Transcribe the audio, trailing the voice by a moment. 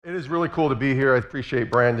It is really cool to be here. I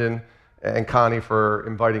appreciate Brandon and Connie for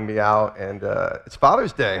inviting me out. And it's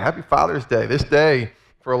Father's Day. Happy Father's Day. This day,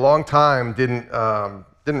 for a long time, didn't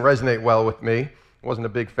resonate well with me. I wasn't a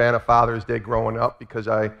big fan of Father's Day growing up because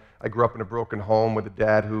I grew up in a broken home with a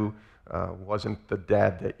dad who wasn't the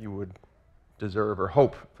dad that you would deserve or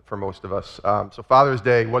hope for most of us. So Father's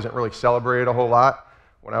Day wasn't really celebrated a whole lot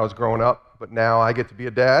when I was growing up, but now I get to be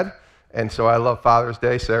a dad. And so I love Father's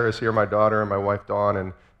Day. Sarah's here, my daughter, and my wife, Dawn,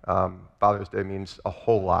 and Father's Day means a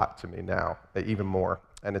whole lot to me now, even more.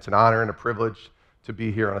 And it's an honor and a privilege to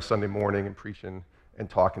be here on a Sunday morning and preaching and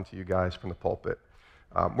talking to you guys from the pulpit.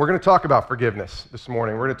 We're going to talk about forgiveness this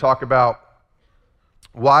morning. We're going to talk about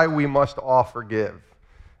why we must all forgive.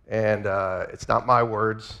 And it's not my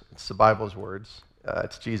words, it's the Bible's words,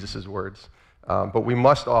 it's Jesus' words. But we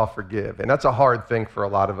must all forgive. And that's a hard thing for a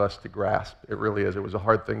lot of us to grasp. It really is. It was a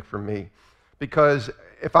hard thing for me. Because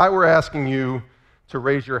if I were asking you to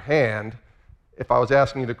raise your hand, if I was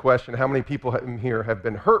asking you the question, how many people in here have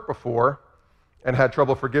been hurt before and had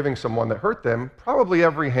trouble forgiving someone that hurt them, probably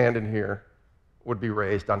every hand in here would be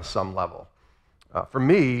raised on some level. For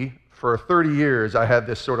me, for 30 years, I had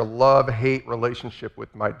this sort of love-hate relationship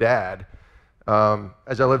with my dad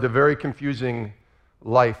as I lived a very confusing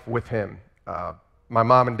life with him. My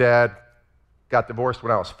mom and dad got divorced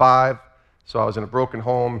when I was 5, so I was in a broken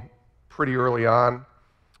home pretty early on.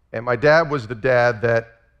 And my dad was the dad that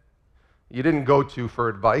you didn't go to for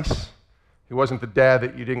advice. He wasn't the dad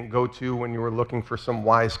that you didn't go to when you were looking for some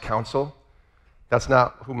wise counsel. That's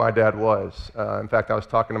not who my dad was. In fact, I was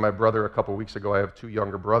talking to my brother a couple weeks ago. I have 2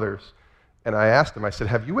 younger brothers. And I asked him, I said,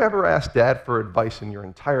 have you ever asked Dad for advice in your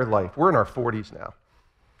entire life? We're in our 40s now.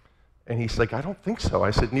 And he's like, I don't think so.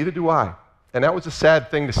 I said, neither do I. And that was a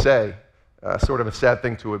sad thing to say, sort of a sad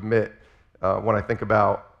thing to admit when I think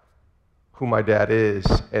about who my dad is.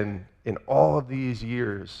 And in all of these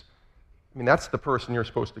years, I mean, that's the person you're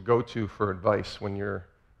supposed to go to for advice when you're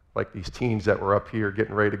like these teens that were up here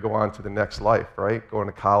getting ready to go on to the next life, right? Going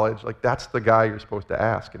to college. Like, that's the guy you're supposed to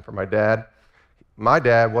ask. And for my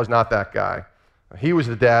dad was not that guy. He was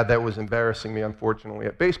the dad that was embarrassing me, unfortunately,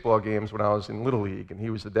 at baseball games when I was in Little League. And he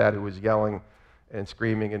was the dad who was yelling and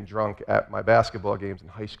screaming and drunk at my basketball games in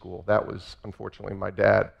high school. That was, unfortunately, my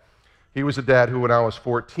dad. He was the dad who, when I was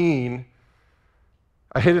 14,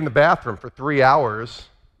 I hid in the bathroom for 3 hours,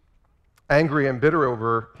 angry and bitter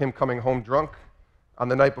over him coming home drunk on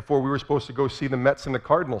the night before we were supposed to go see the Mets and the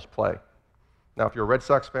Cardinals play. Now, if you're a Red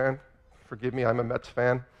Sox fan, forgive me, I'm a Mets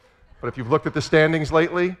fan. But if you've looked at the standings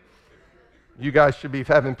lately, you guys should be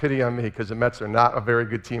having pity on me because the Mets are not a very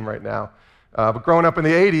good team right now. But growing up in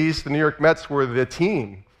the 80s, the New York Mets were the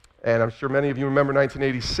team. And I'm sure many of you remember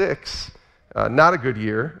 1986, not a good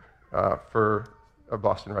year for a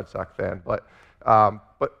Boston Red Sox fan. But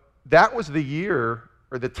that was the year,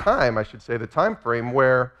 or the time, I should say, the time frame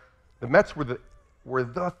where the Mets were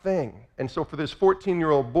the thing. And so for this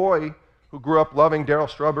 14-year-old boy who grew up loving Darryl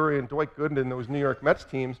Strawberry and Dwight Gooden and those New York Mets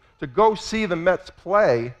teams, to go see the Mets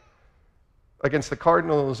play against the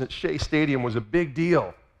Cardinals at Shea Stadium was a big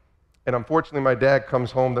deal. And unfortunately, my dad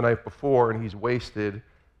comes home the night before and he's wasted,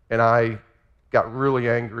 and I got really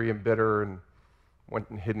angry and bitter and went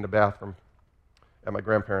and hid in the bathroom at my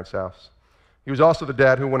grandparents' house. He was also the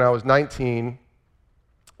dad who, when I was 19,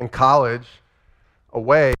 in college,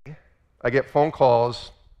 away, I get phone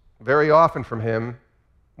calls very often from him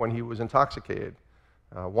when he was intoxicated.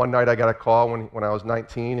 One night I got a call when I was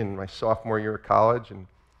 19 in my sophomore year of college, and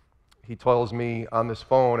he tells me on this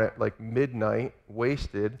phone at like midnight,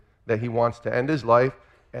 wasted, that he wants to end his life,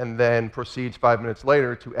 and then proceeds 5 minutes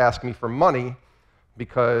later to ask me for money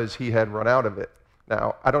because he had run out of it.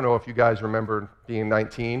 Now, I don't know if you guys remember being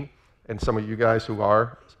 19, and some of you guys who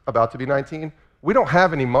are about to be 19, we don't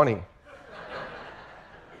have any money.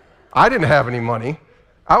 I didn't have any money.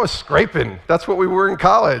 I was scraping. That's what we were in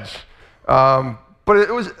college. But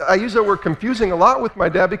I use that word confusing a lot with my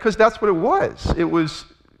dad because that's what it was. It was,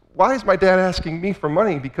 why is my dad asking me for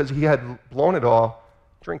money? Because he had blown it all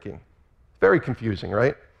drinking. Very confusing,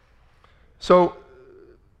 right? So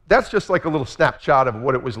that's just like a little snapshot of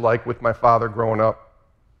what it was like with my father growing up.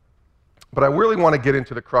 But I really want to get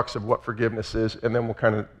into the crux of what forgiveness is, and then we'll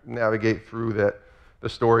kind of navigate through the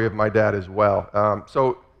story of my dad as well.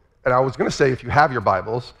 And I was going to say, if you have your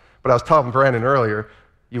Bibles, but I was telling Brandon earlier,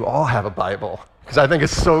 you all have a Bible, because I think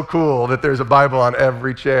it's so cool that there's a Bible on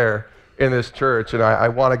every chair in this church, and I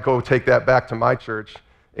want to go take that back to my church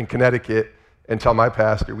in Connecticut and tell my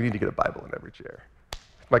pastor, we need to get a Bible in every chair.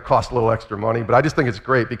 It might cost a little extra money, but I just think it's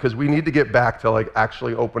great, because we need to get back to like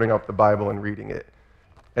actually opening up the Bible and reading it,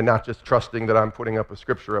 and not just trusting that I'm putting up a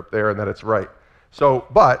scripture up there and that it's right. So,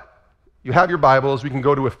 but you have your Bibles, we can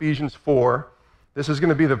go to Ephesians 4. This is going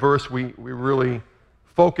to be the verse we really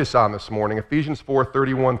focus on this morning, Ephesians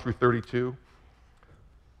 4:31 through 32.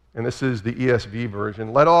 And this is the ESV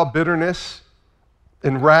version. Let all bitterness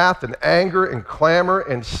and wrath and anger and clamor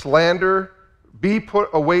and slander be put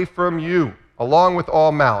away from you, along with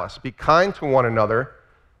all malice. Be kind to one another,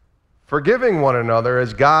 forgiving one another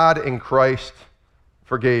as God in Christ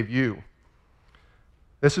forgave you.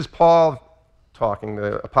 This is Paul talking,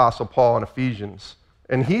 the Apostle Paul in Ephesians.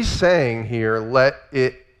 And he's saying here, let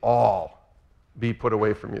it all be put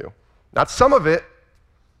away from you. Not some of it,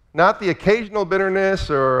 not the occasional bitterness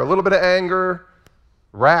or a little bit of anger,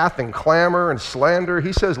 wrath and clamor and slander.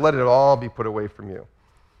 He says, let it all be put away from you.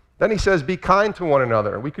 Then he says, be kind to one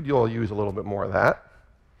another. We could all use a little bit more of that.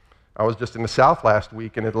 I was just in the South last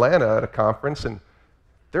week in Atlanta at a conference, and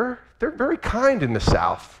they're very kind in the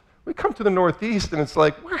South. We come to the Northeast, and it's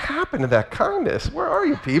like, what happened to that kindness? Where are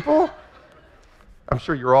you people? I'm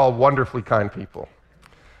sure you're all wonderfully kind people.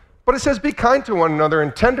 But it says, be kind to one another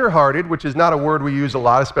and tender-hearted, which is not a word we use a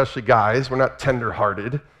lot, especially guys. We're not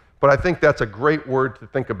tender-hearted. But I think that's a great word to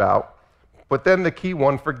think about. But then the key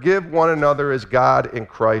one, forgive one another as God in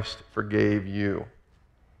Christ forgave you.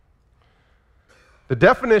 The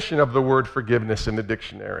definition of the word forgiveness in the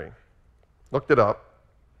dictionary, looked it up.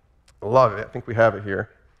 I love it. I think we have it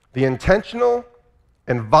here. The intentional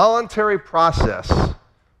and voluntary process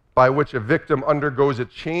by which a victim undergoes a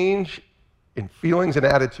change in feelings and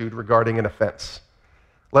attitude regarding an offense.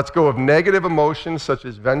 Let's go of negative emotions such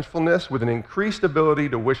as vengefulness with an increased ability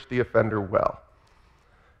to wish the offender well.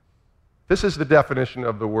 This is the definition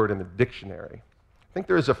of the word in the dictionary. I think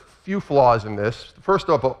there's a few flaws in this. First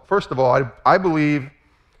of all, I believe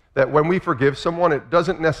that when we forgive someone, it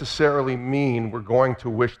doesn't necessarily mean we're going to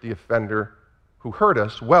wish the offender who hurt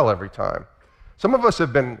us well every time. Some of us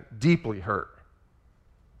have been deeply hurt.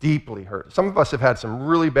 Deeply hurt. Some of us have had some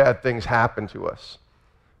really bad things happen to us.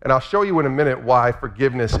 And I'll show you in a minute why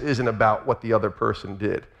forgiveness isn't about what the other person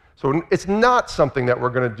did. So it's not something that we're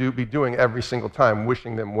going to be doing every single time,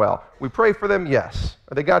 wishing them well. We pray for them, yes.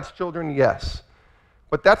 Are they God's children? Yes.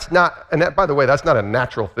 But that's not, and that, by the way, that's not a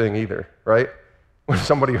natural thing either, right? When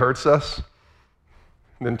somebody hurts us,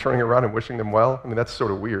 and then turning around and wishing them well, I mean, that's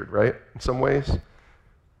sort of weird, right, in some ways?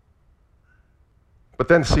 But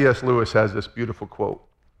then C.S. Lewis has this beautiful quote.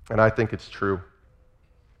 And I think it's true.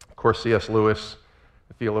 Of course, C.S. Lewis,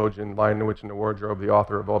 the theologian, Lion, the Witch, and the Wardrobe, the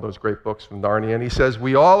author of all those great books from Narnia, and he says,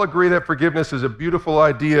 we all agree that forgiveness is a beautiful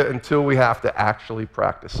idea until we have to actually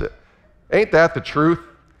practice it. Ain't that the truth?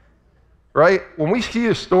 Right? When we see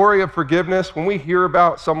a story of forgiveness, when we hear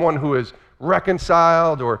about someone who is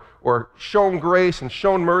reconciled or shown grace and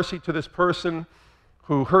shown mercy to this person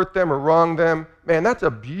who hurt them or wronged them, man, that's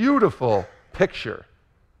a beautiful picture.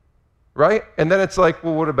 Right? And then it's like,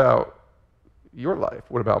 well, what about your life?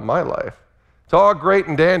 What about my life? It's all great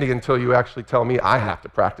and dandy until you actually tell me I have to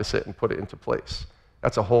practice it and put it into place.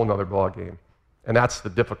 That's a whole nother ballgame. And that's the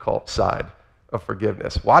difficult side of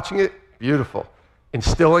forgiveness. Watching it, beautiful.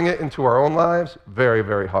 Instilling it into our own lives, very,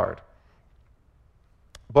 very hard.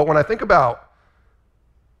 But when I think about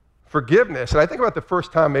forgiveness, and I think about the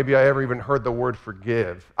first time maybe I ever even heard the word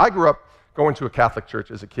forgive. I grew up going to a Catholic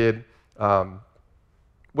church as a kid.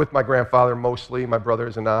 With my grandfather mostly, my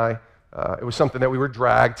brothers and I. It was something that we were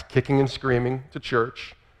dragged, kicking and screaming, to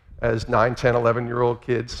church as 9, 10, 11-year-old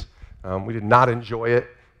kids. We did not enjoy it.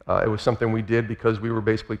 It was something we did because we were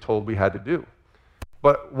basically told we had to do.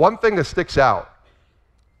 But one thing that sticks out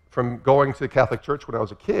from going to the Catholic church when I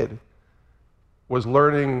was a kid was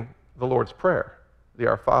learning the Lord's Prayer, the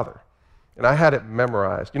Our Father. And I had it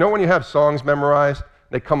memorized. You know when you have songs memorized?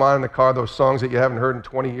 They come on in the car, those songs that you haven't heard in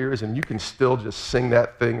 20 years, and you can still just sing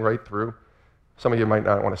that thing right through. Some of you might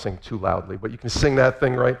not want to sing too loudly, but you can sing that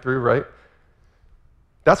thing right through, right?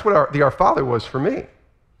 That's what Our Father was for me.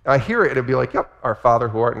 I hear it, it'd be like, yep, Our Father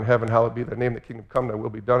who art in heaven, hallowed be thy name, the kingdom come, thy will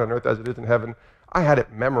be done on earth as it is in heaven. I had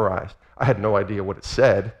it memorized. I had no idea what it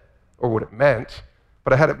said or what it meant,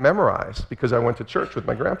 but I had it memorized because I went to church with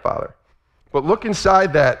my grandfather. But look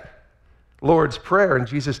inside that Lord's Prayer and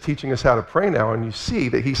Jesus teaching us how to pray now, and you see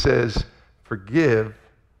that he says, forgive,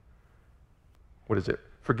 what is it?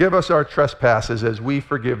 Forgive us our trespasses as we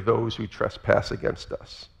forgive those who trespass against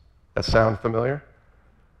us. That sound familiar?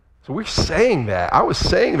 So we're saying that. I was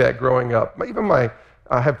saying that growing up.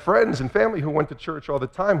 I have friends and family who went to church all the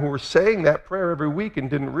time who were saying that prayer every week and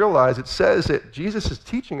didn't realize it says that Jesus is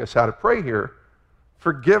teaching us how to pray here.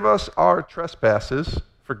 Forgive us our trespasses.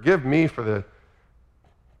 Forgive me for the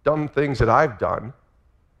dumb things that I've done,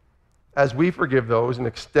 as we forgive those and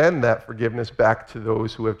extend that forgiveness back to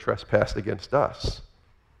those who have trespassed against us.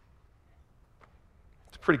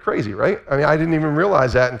 It's pretty crazy, right? I mean, I didn't even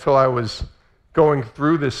realize that until I was going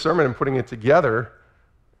through this sermon and putting it together,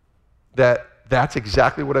 that that's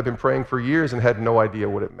exactly what I've been praying for years and had no idea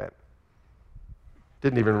what it meant.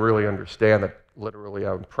 Didn't even really understand that literally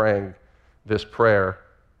I'm praying this prayer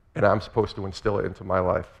and I'm supposed to instill it into my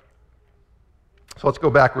life. So let's go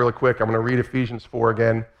back really quick. I'm going to read Ephesians 4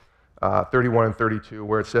 again, 31 and 32,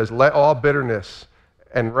 where it says, "Let all bitterness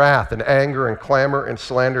and wrath and anger and clamor and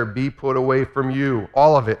slander be put away from you,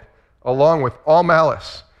 all of it, along with all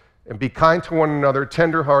malice, and be kind to one another,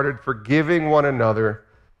 tenderhearted, forgiving one another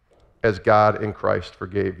as God in Christ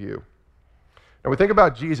forgave you." Now we think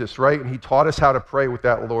about Jesus, right? And he taught us how to pray with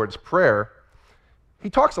that Lord's Prayer. He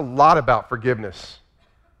talks a lot about forgiveness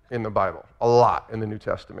in the Bible, a lot in the New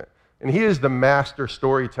Testament. And he is the master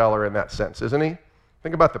storyteller in that sense, isn't he?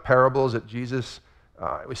 Think about the parables that Jesus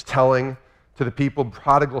was telling to the people,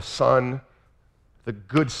 prodigal son, the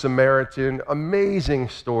good Samaritan, amazing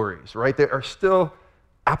stories, right? They are still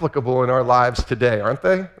applicable in our lives today, aren't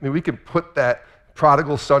they? I mean, we can put that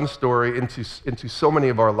prodigal son story into so many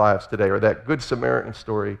of our lives today, or that good Samaritan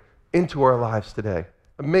story into our lives today.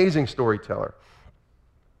 Amazing storyteller.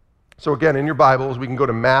 So again, in your Bibles, we can go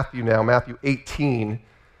to Matthew now, Matthew 18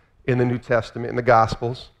 in the New Testament, in the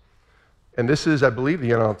Gospels. And this is, I believe,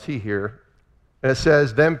 the NLT here. And it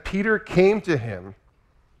says, "Then Peter came to him."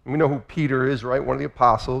 And we know who Peter is, right? One of the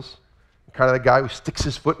apostles. Kind of the guy who sticks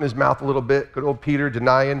his foot in his mouth a little bit. Good old Peter,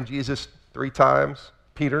 denying Jesus 3 times.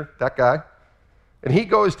 Peter, that guy. And he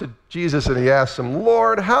goes to Jesus and he asks him,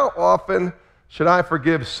 "Lord, how often should I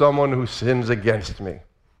forgive someone who sins against me?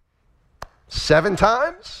 7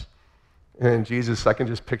 times?" And Jesus, I can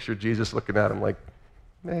just picture Jesus looking at him like,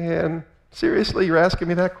 "Man, seriously, you're asking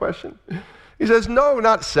me that question?" He says, "No,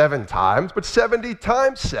 not 7 times, but 70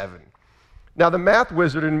 times 7. Now, the math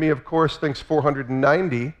wizard in me, of course, thinks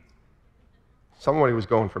 490. Somebody was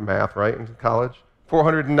going for math, right, in college?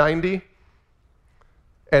 490.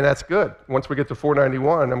 And that's good. Once we get to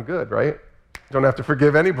 491, I'm good, right? Don't have to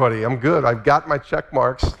forgive anybody. I'm good. I've got my check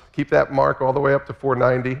marks. Keep that mark all the way up to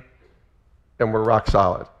 490, and we're rock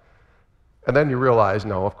solid. And then you realize,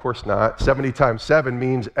 no, of course not. 70 times 7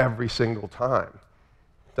 means every single time.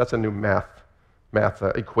 That's a new math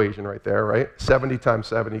equation right there, right? 70 times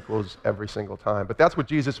 7 equals every single time. But that's what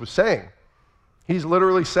Jesus was saying. He's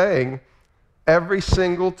literally saying, every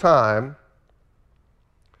single time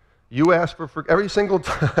you ask every single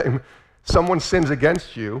time someone sins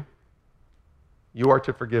against you, you are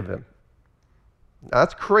to forgive them. Now,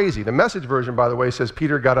 that's crazy. The Message version, by the way, says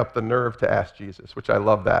Peter got up the nerve to ask Jesus, which I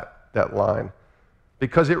love that line,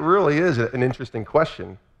 because it really is an interesting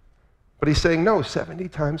question. But he's saying, no, 70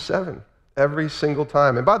 times 7, every single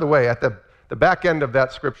time. And by the way, at the back end of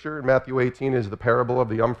that scripture in Matthew 18 is the parable of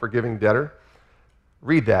the unforgiving debtor.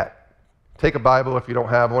 Read that. Take a Bible if you don't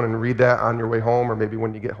have one and read that on your way home or maybe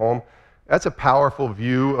when you get home. That's a powerful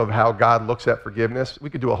view of how God looks at forgiveness. We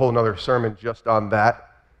could do a whole nother sermon just on that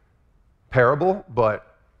parable,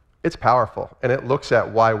 but it's powerful, and it looks at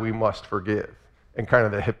why we must forgive and kind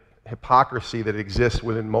of the hypocrisy that exists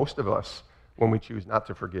within most of us when we choose not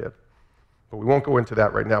to forgive. But we won't go into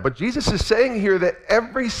that right now. But Jesus is saying here that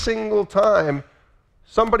every single time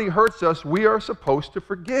somebody hurts us, we are supposed to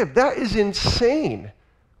forgive. That is insane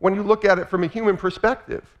when you look at it from a human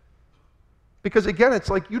perspective. Because again, it's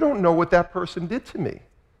like you don't know what that person did to me.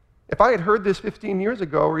 If I had heard this 15 years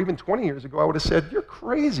ago or even 20 years ago, I would have said, you're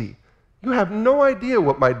crazy. You have no idea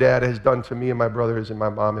what my dad has done to me and my brothers and my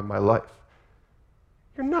mom in my life.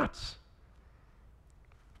 You're nuts.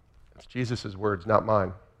 It's Jesus' words, not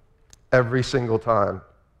mine. Every single time.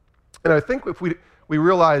 And I think if we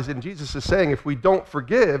realize, and Jesus is saying, if we don't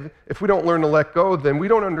forgive, if we don't learn to let go, then we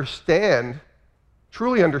don't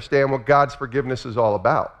truly understand what God's forgiveness is all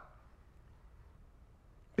about.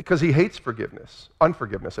 Because he hates forgiveness.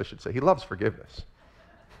 Unforgiveness, I should say. He loves forgiveness.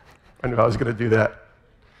 I knew I was going to do that.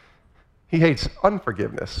 He hates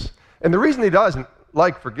unforgiveness. And the reason he doesn't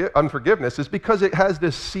like unforgiveness is because it has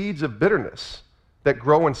this seeds of bitterness that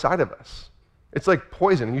grow inside of us. It's like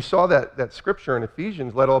poison. You saw that scripture in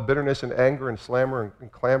Ephesians, let all bitterness and anger and slammer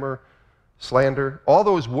and clamor, slander, all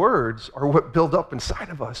those words are what build up inside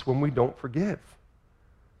of us when we don't forgive.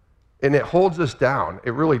 And it holds us down.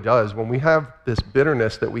 It really does. When we have this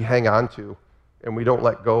bitterness that we hang on to and we don't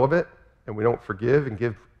let go of it and we don't forgive and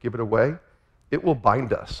give it away, it will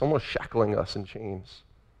bind us, almost shackling us in chains.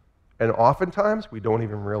 And oftentimes we don't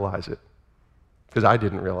even realize it, because I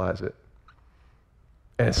didn't realize it.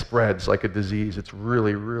 And it spreads like a disease. It's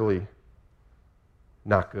really, really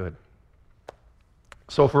not good.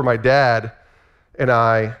 So for my dad and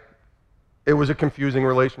I, it was a confusing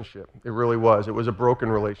relationship. It really was. It was a broken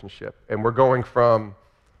relationship. And we're going from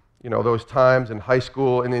those times in high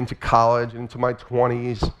school and into college and into my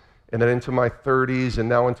 20s and then into my 30s and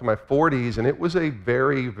now into my 40s, and it was a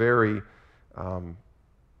very, very,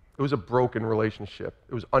 it was a broken relationship.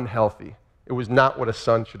 It was unhealthy. It was not what a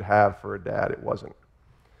son should have for a dad. It wasn't.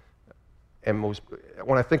 And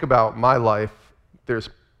when I think about my life, there's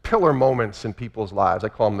pillar moments in people's lives. I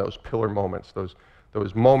call them those pillar moments, those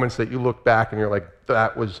moments that you look back and you're like,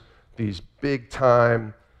 that was these big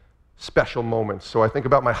time special moments. So I think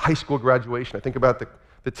about my high school graduation. I think about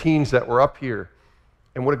the teens that were up here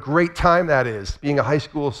and what a great time that is, being a high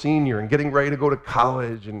school senior and getting ready to go to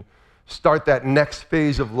college and start that next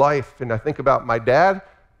phase of life. And I think about my dad.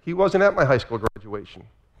 He wasn't at my high school graduation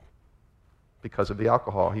because of the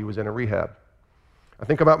alcohol. He was in a rehab. I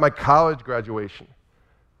think about my college graduation.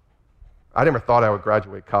 I never thought I would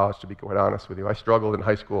graduate college, to be quite honest with you. I struggled in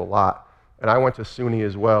high school a lot. And I went to SUNY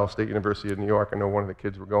as well, State University of New York. I know one of the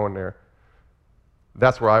kids were going there.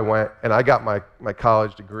 That's where I went. And I got my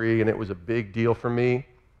college degree, and it was a big deal for me.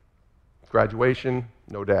 Graduation,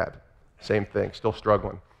 no dad. Same thing, still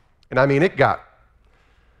struggling. And I mean, it got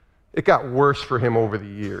worse for him over the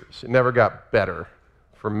years. It never got better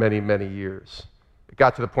for many, many years. It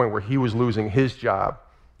got to the point where he was losing his job,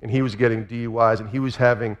 and he was getting DUIs, and he was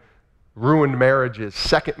having ruined marriages,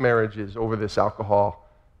 second marriages over this alcohol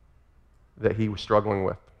that he was struggling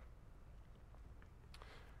with.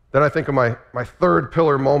 Then I think of my third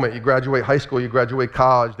pillar moment. You graduate high school, you graduate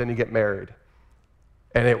college, then you get married.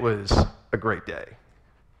 And it was a great day.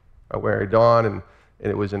 I married Dawn, and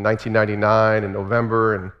it was in 1999 in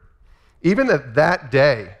November. And even that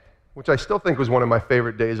day, which I still think was one of my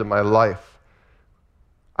favorite days of my life,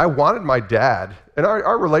 I wanted my dad, and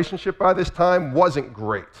our relationship by this time wasn't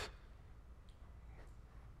great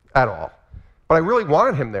at all. But I really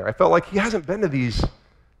wanted him there. I felt like he hasn't been to these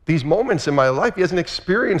moments in my life. He hasn't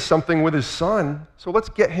experienced something with his son, so let's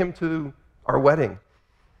get him to our wedding.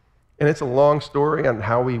 And it's a long story on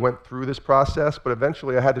how we went through this process, but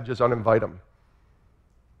eventually I had to just uninvite him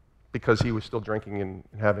because he was still drinking and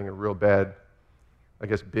having a real bad, I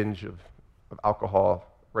guess, binge of alcohol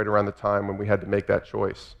right around the time when we had to make that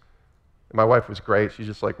choice. And my wife was great. She's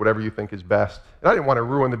just like, whatever you think is best. And I didn't want to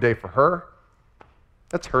ruin the day for her.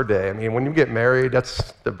 That's her day. I mean, when you get married,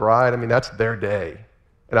 that's the bride. I mean, that's their day.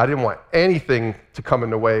 And I didn't want anything to come in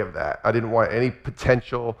the way of that. I didn't want any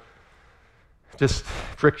potential just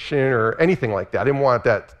friction or anything like that. I didn't want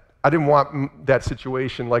that. I didn't want that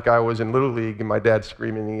situation like I was in Little League and my dad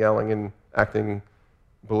screaming and yelling and acting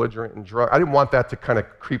belligerent and drunk. I didn't want that to kind of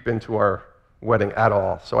creep into our wedding at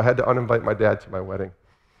all. So I had to uninvite my dad to my wedding.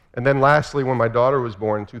 And then lastly, when my daughter was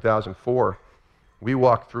born in 2004, we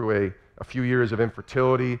walked through a few years of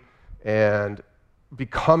infertility, and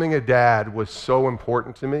becoming a dad was so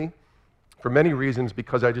important to me for many reasons,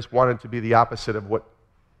 because I just wanted to be the opposite of what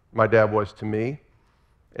my dad was to me.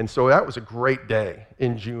 And so that was a great day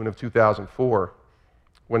in June of 2004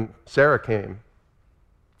 when Sarah came,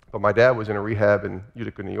 but my dad was in a rehab in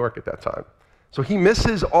Utica, New York at that time. So he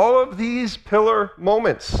misses all of these pillar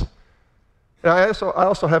moments. And I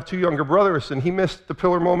also have two younger brothers, and he missed the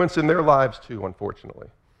pillar moments in their lives too, unfortunately.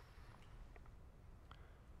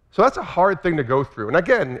 So that's a hard thing to go through. And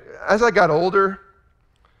again, as I got older,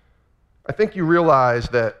 I think you realize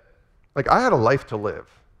that, like, I had a life to live,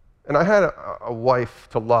 and I had a wife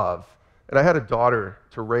to love, and I had a daughter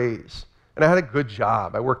to raise, and I had a good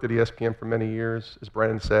job. I worked at ESPN for many years, as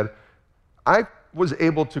Brandon said. I was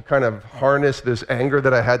able to kind of harness this anger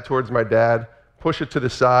that I had towards my dad, push it to the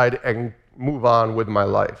side, and move on with my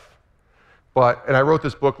life. And I wrote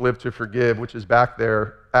this book, Live to Forgive, which is back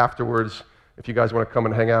there afterwards. If you guys want to come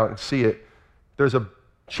and hang out and see it, there's a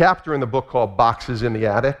chapter in the book called Boxes in the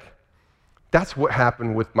Attic. That's what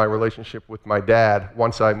happened with my relationship with my dad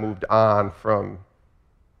once I moved on from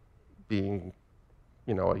being,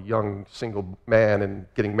 a young single man and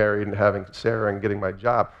getting married and having Sarah and getting my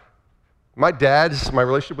job. My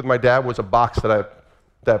relationship with my dad was a box that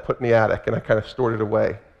I put in the attic, and I kind of stored it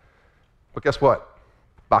away. But guess what?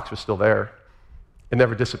 The box was still there. It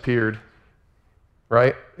never disappeared.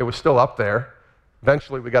 Right? It was still up there.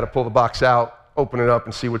 Eventually, we got to pull the box out, open it up,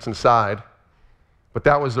 and see what's inside. But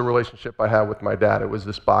that was the relationship I had with my dad. It was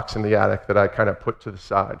this box in the attic that I kind of put to the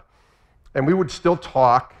side. And we would still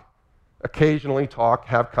talk, occasionally talk,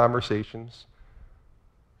 have conversations.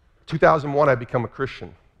 2001, I become a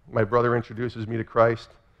Christian. My brother introduces me to Christ,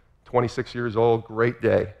 26 years old, great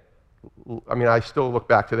day. I mean, I still look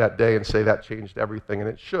back to that day and say that changed everything, and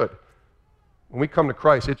it should. When we come to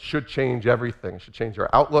Christ, it should change everything. It should change our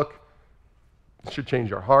outlook. It should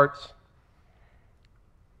change our hearts.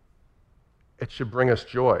 It should bring us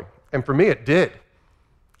joy. And for me, it did.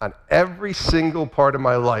 On every single part of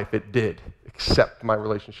my life, it did, except my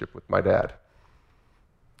relationship with my dad.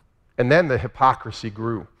 And then the hypocrisy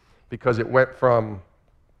grew because it went from,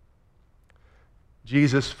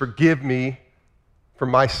 Jesus, forgive me for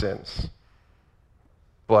my sins,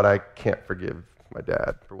 but I can't forgive my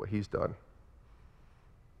dad for what he's done.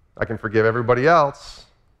 I can forgive everybody else,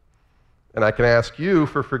 and I can ask you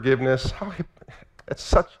for forgiveness.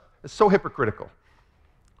 It's so hypocritical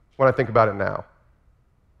when I think about it now.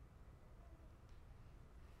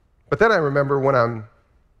 But then I remember when I'm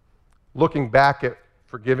looking back at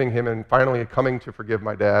forgiving him and finally coming to forgive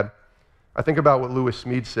my dad, I think about what Lewis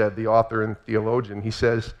Smedes said, the author and theologian. He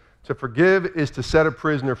says, to forgive is to set a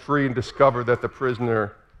prisoner free and discover that the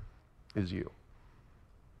prisoner is you.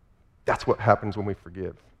 That's what happens when we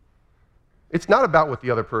forgive. It's not about what the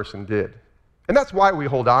other person did. And that's why we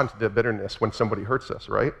hold on to the bitterness when somebody hurts us,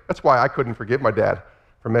 right? That's why I couldn't forgive my dad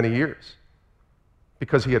for many years,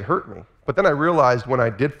 because he had hurt me. But then I realized when I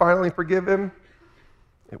did finally forgive him,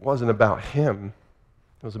 it wasn't about him,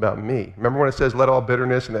 it was about me. Remember when it says, let all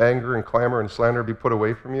bitterness and anger and clamor and slander be put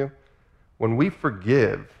away from you? When we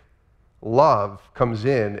forgive, love comes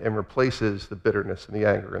in and replaces the bitterness and the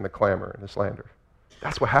anger and the clamor and the slander.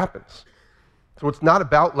 That's what happens. So it's not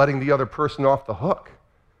about letting the other person off the hook.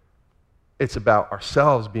 It's about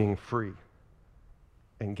ourselves being free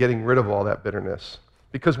and getting rid of all that bitterness.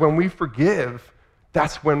 Because when we forgive,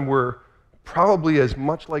 that's when we're probably as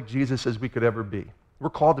much like Jesus as we could ever be. We're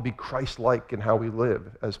called to be Christ-like in how we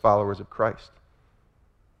live as followers of Christ.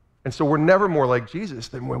 And so we're never more like Jesus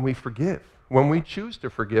than when we forgive, when we choose to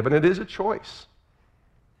forgive, and it is a choice.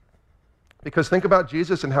 Because think about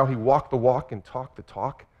Jesus and how he walked the walk and talked the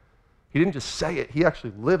talk. He didn't just say it, he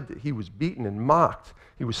actually lived it. He was beaten and mocked.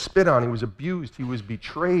 He was spit on, he was abused, he was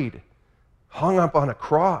betrayed, hung up on a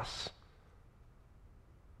cross.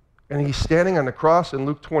 And he's standing on the cross in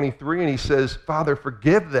Luke 23 and he says, Father,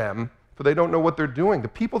 forgive them, for they don't know what they're doing. The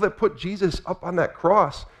people that put Jesus up on that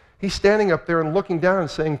cross, he's standing up there and looking down and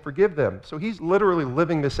saying, forgive them. So he's literally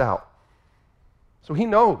living this out. So he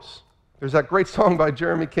knows. There's that great song by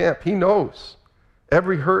Jeremy Camp. He knows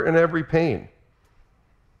every hurt and every pain.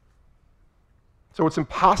 So it's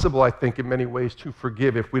impossible, I think, in many ways to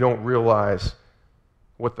forgive if we don't realize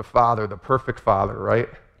what the Father, the perfect Father, right,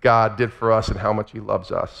 God did for us and how much he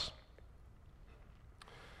loves us.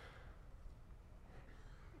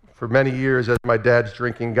 For many years, as my dad's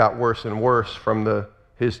drinking got worse and worse, from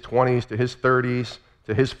his 20s to his 30s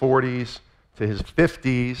to his 40s to his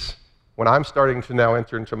 50s, when I'm starting to now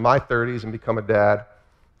enter into my 30s and become a dad,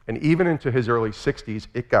 and even into his early 60s,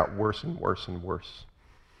 it got worse and worse and worse.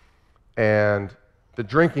 And the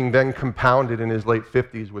drinking then compounded in his late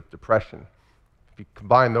 50s with depression. If you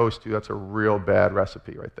combine those two, that's a real bad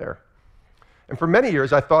recipe right there. And for many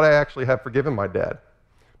years, I thought I actually had forgiven my dad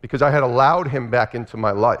because I had allowed him back into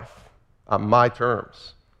my life on my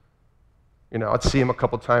terms. You know, I'd see him a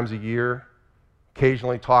couple times a year,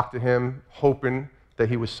 occasionally talk to him, hoping that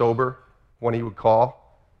he was sober when he would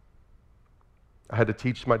call. I had to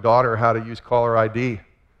teach my daughter how to use caller ID.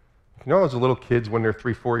 You know those little kids when they're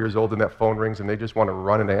 3, 4 years old and that phone rings and they just want to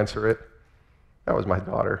run and answer it? That was my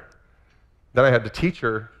daughter. Then I had to teach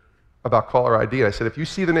her about caller ID. I said, if you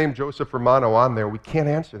see the name Joseph Romano on there, we can't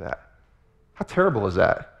answer that. How terrible is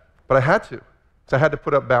that? But I had to. So I had to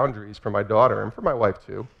put up boundaries for my daughter and for my wife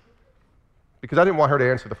too, because I didn't want her to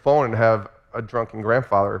answer the phone and have a drunken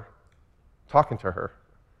grandfather talking to her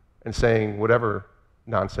and saying whatever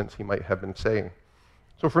nonsense he might have been saying.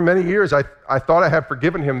 So for many years, I thought I had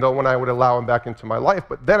forgiven him, though, when I would allow him back into my life.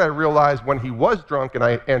 But then I realized when he was drunk and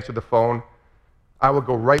I answered the phone, I would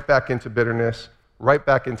go right back into bitterness, right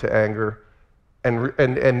back into anger,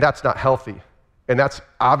 and that's not healthy. And that's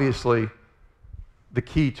obviously the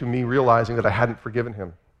key to me realizing that I hadn't forgiven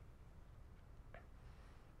him.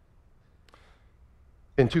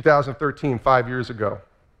 In 2013, 5 years ago,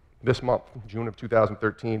 this month, June of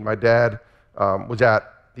 2013, my dad was at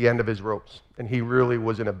the end of his ropes, and he really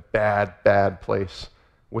was in a bad, bad place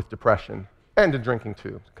with depression and in drinking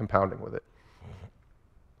too, compounding with it.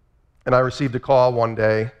 And I received a call one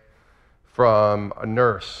day from a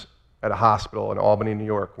nurse at a hospital in Albany, New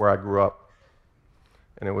York, where I grew up.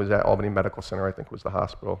 And it was at Albany Medical Center, I think was the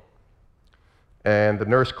hospital. And the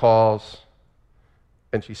nurse calls,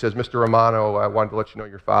 and she says, Mr. Romano, I wanted to let you know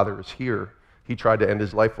your father is here. He tried to end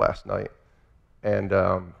his life last night, and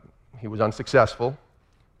he was unsuccessful.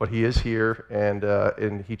 But he is here,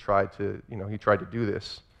 and he tried to do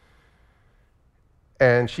this.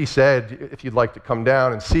 And she said, if you'd like to come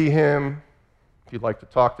down and see him, if you'd like to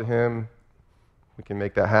talk to him, we can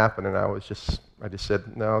make that happen. And I just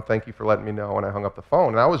said, no, thank you for letting me know, and I hung up the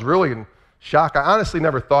phone. And I was really in shock. I honestly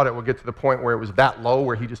never thought it would get to the point where it was that low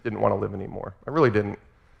where he just didn't want to live anymore. I really didn't.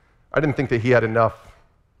 I didn't think that he had enough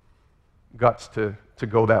guts to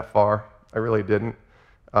go that far. I really didn't.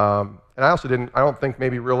 And I also I don't think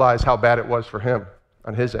maybe realize how bad it was for him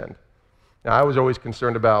on his end. Now, I was always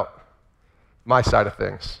concerned about my side of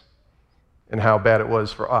things and how bad it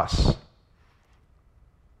was for us.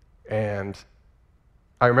 And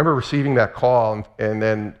I remember receiving that call and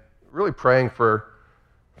then really praying for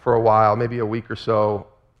a while, maybe a week or so,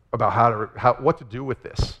 about what to do with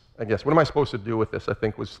this, I guess. What am I supposed to do with this, I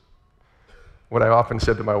think was what I often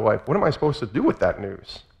said to my wife. What am I supposed to do with that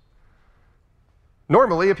news?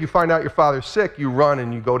 Normally, if you find out your father's sick, you run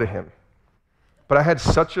and you go to him. But I had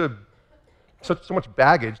so much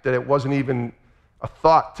baggage that it wasn't even a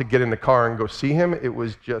thought to get in the car and go see him. It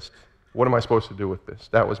was just, what am I supposed to do with this?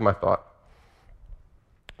 That was my thought.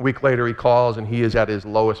 A week later, he calls, and he is at his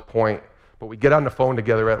lowest point. But we get on the phone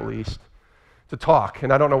together at least to talk.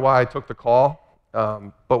 And I don't know why I took the call,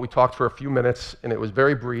 but we talked for a few minutes, and it was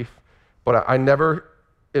very brief. But I never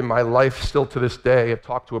in my life, still to this day, have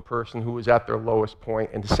talked to a person who was at their lowest point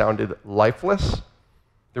and sounded lifeless.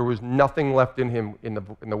 There was nothing left in him in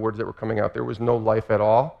the words that were coming out. There was no life at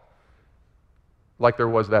all, like there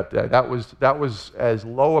was that day. That was as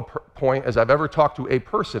low a point as I've ever talked to a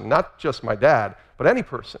person, not just my dad, but any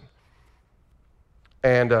person.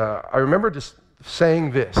 And I remember just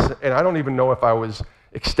saying this, and I don't even know if I was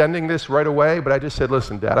extending this right away, but I just said,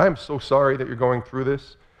 listen, Dad, I am so sorry that you're going through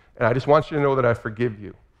this, and I just want you to know that I forgive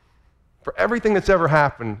you. For everything that's ever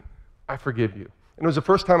happened, I forgive you. And it was the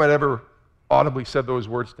first time I'd ever audibly said those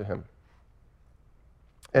words to him.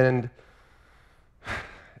 And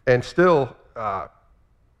still, I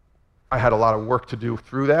had a lot of work to do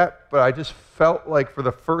through that, but I just felt like for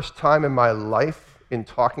the first time in my life, in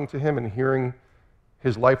talking to him and hearing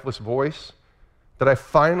his lifeless voice, that I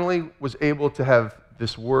finally was able to have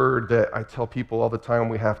this word that I tell people all the time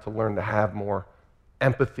we have to learn to have more: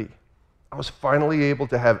 empathy. I was finally able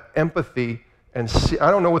to have empathy and see.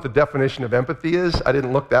 I don't know what the definition of empathy is. I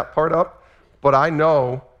didn't look that part up, but I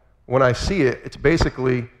know when I see it, it's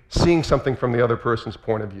basically seeing something from the other person's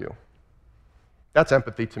point of view. That's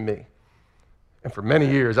empathy to me. And for many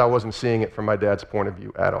years, I wasn't seeing it from my dad's point of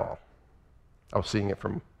view at all. I was seeing it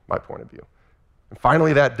from my point of view. And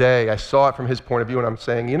finally that day, I saw it from his point of view, and I'm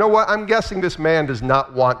saying, you know what? I'm guessing this man does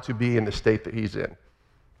not want to be in the state that he's in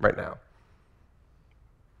right now.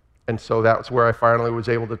 And so that's where I finally was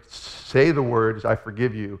able to say the words, I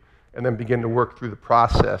forgive you, and then begin to work through the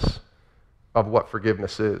process of what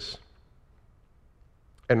forgiveness is.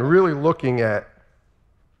 And really looking at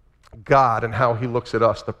God and how he looks at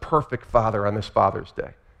us, the perfect father on this Father's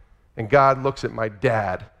Day. And God looks at my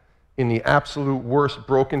dad in the absolute worst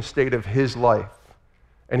broken state of his life.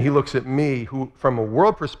 And he looks at me, who from a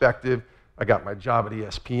world perspective, I got my job at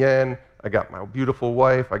ESPN, I got my beautiful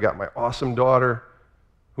wife, I got my awesome daughter,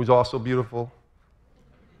 who's also beautiful.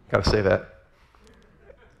 Gotta say that.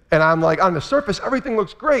 And I'm like, on the surface, everything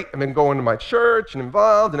looks great. I've been going to my church and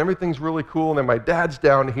involved, and everything's really cool. And then my dad's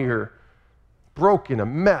down here, broken, a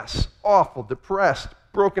mess, awful, depressed,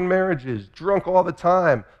 broken marriages, drunk all the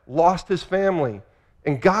time, lost his family.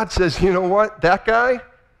 And God says, you know what? That guy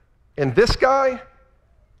and this guy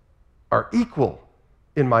are equal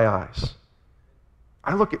in my eyes.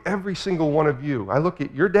 I look at every single one of you. I look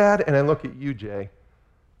at your dad and I look at you, Jay,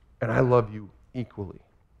 and I love you equally.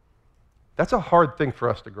 That's a hard thing for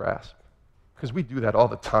us to grasp, because we do that all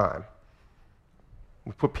the time.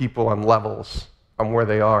 We put people on levels on where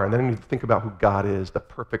they are, and then we think about who God is, the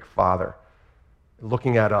perfect Father,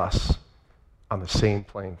 looking at us on the same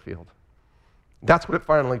playing field. That's what it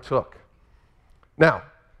finally took. Now,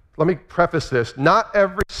 let me preface this. Not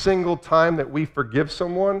every single time that we forgive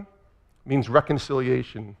someone means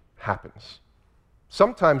reconciliation happens.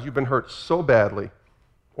 Sometimes you've been hurt so badly,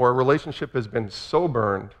 or a relationship has been so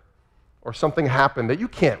burned, or something happened that you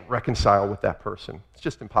can't reconcile with that person. It's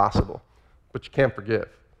just impossible. But you can't forgive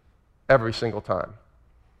every single time.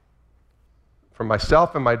 For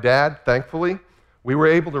myself and my dad, thankfully, we were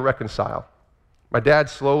able to reconcile. My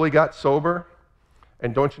dad slowly got sober,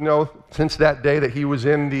 and don't you know, since that day that he was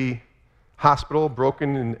in the hospital,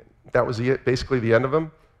 broken, and that was basically the end of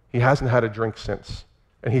him, he hasn't had a drink since,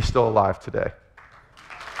 and he's still alive today.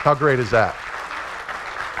 How great is that?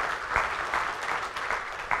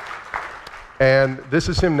 And this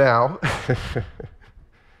is him now.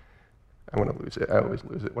 I'm going to lose it. I always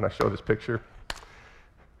lose it when I show this picture.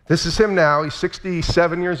 This is him now. He's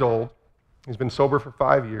 67 years old. He's been sober for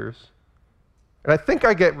 5 years. And I think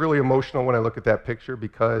I get really emotional when I look at that picture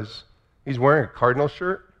because he's wearing a Cardinal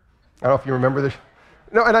shirt. I don't know if you remember this.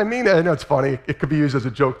 No, and I mean, I know it's funny. It could be used as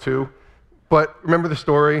a joke too. But remember the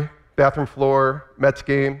story, bathroom floor, Mets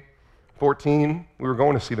game, 14, we were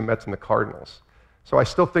going to see the Mets and the Cardinals. So I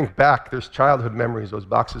still think back, there's childhood memories, those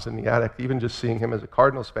boxes in the attic, even just seeing him as a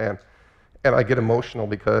Cardinals fan. And I get emotional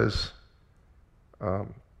because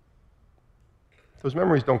those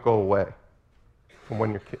memories don't go away from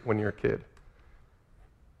when you're a kid.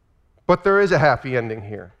 But there is a happy ending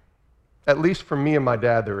here. At least for me and my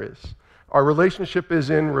dad, there is. Our relationship is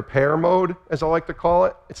in repair mode, as I like to call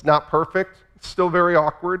it. It's not perfect. It's still very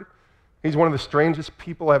awkward. He's one of the strangest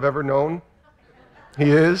people I've ever known. He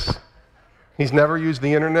is. He's never used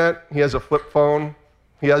the internet. He has a flip phone.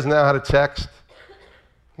 He doesn't know how to text.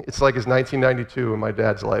 It's like it's 1992 in my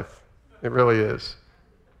dad's life. It really is.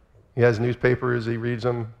 He has newspapers. He reads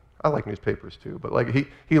them. I like newspapers too, but like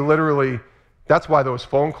he literally, that's why those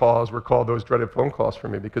phone calls were called those dreaded phone calls for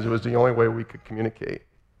me, because it was the only way we could communicate.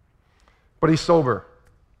 But he's sober.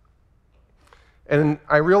 And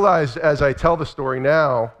I realized as I tell the story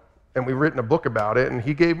now, and we've written a book about it, and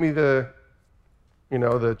he gave me the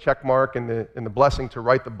check mark and the blessing to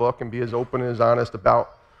write the book and be as open and as honest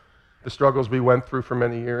about the struggles we went through for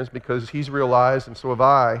many years, because he's realized, and so have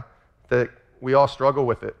I, that we all struggle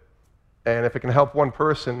with it. And if it can help one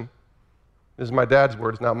person, this is my dad's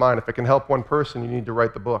words, not mine, if it can help one person, you need to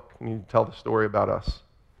write the book. You need to tell the story about us.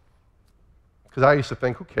 Because I used to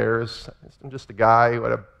think, who cares? I'm just a guy who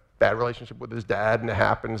had a bad relationship with his dad, and it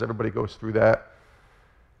happens. Everybody goes through that.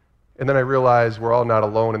 And then I realized we're all not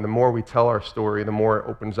alone, and the more we tell our story, the more it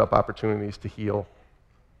opens up opportunities to heal.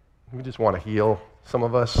 We just want to heal. Some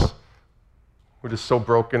of us, we're just so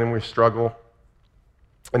broken and we struggle.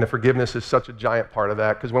 And the forgiveness is such a giant part of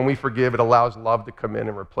that, because when we forgive, it allows love to come in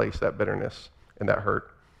and replace that bitterness and that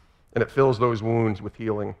hurt. And it fills those wounds with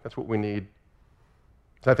healing. That's what we need.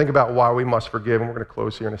 So I think about why we must forgive, and we're going to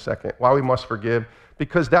close here in a second. Why we must forgive,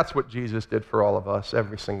 because that's what Jesus did for all of us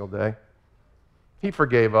every single day. He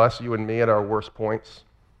forgave us, you and me, at our worst points.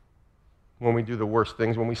 When we do the worst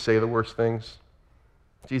things, when we say the worst things,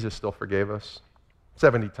 Jesus still forgave us.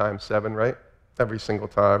 70 times 7, right? Every single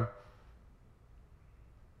time.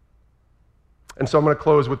 And so I'm going to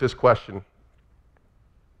close with this question.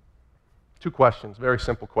 2 questions, very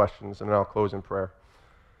simple questions, and then I'll close in prayer.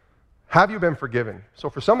 Have you been forgiven? So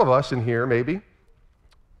for some of us in here, maybe,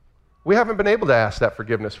 we haven't been able to ask that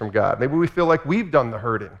forgiveness from God. Maybe we feel like we've done the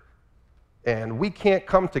hurting, and we can't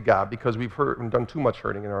come to God because we've hurt and done too much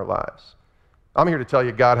hurting in our lives. I'm here to tell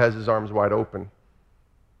you God has his arms wide open,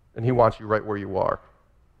 and he wants you right where you are.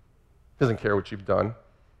 He doesn't care what you've done.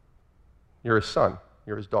 You're his son.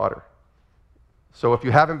 You're his daughter. So if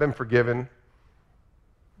you haven't been forgiven,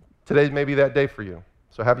 today's maybe that day for you.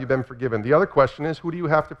 So have you been forgiven? The other question is, who do you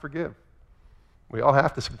have to forgive? We all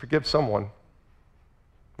have to forgive someone.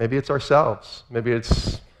 Maybe it's ourselves. Maybe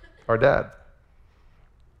it's our dad.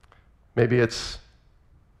 Maybe it's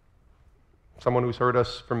someone who's hurt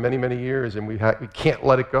us for many, many years, and we can't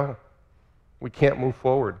let it go. We can't move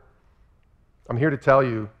forward. I'm here to tell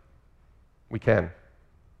you we can,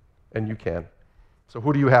 and you can. So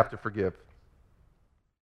who do you have to forgive?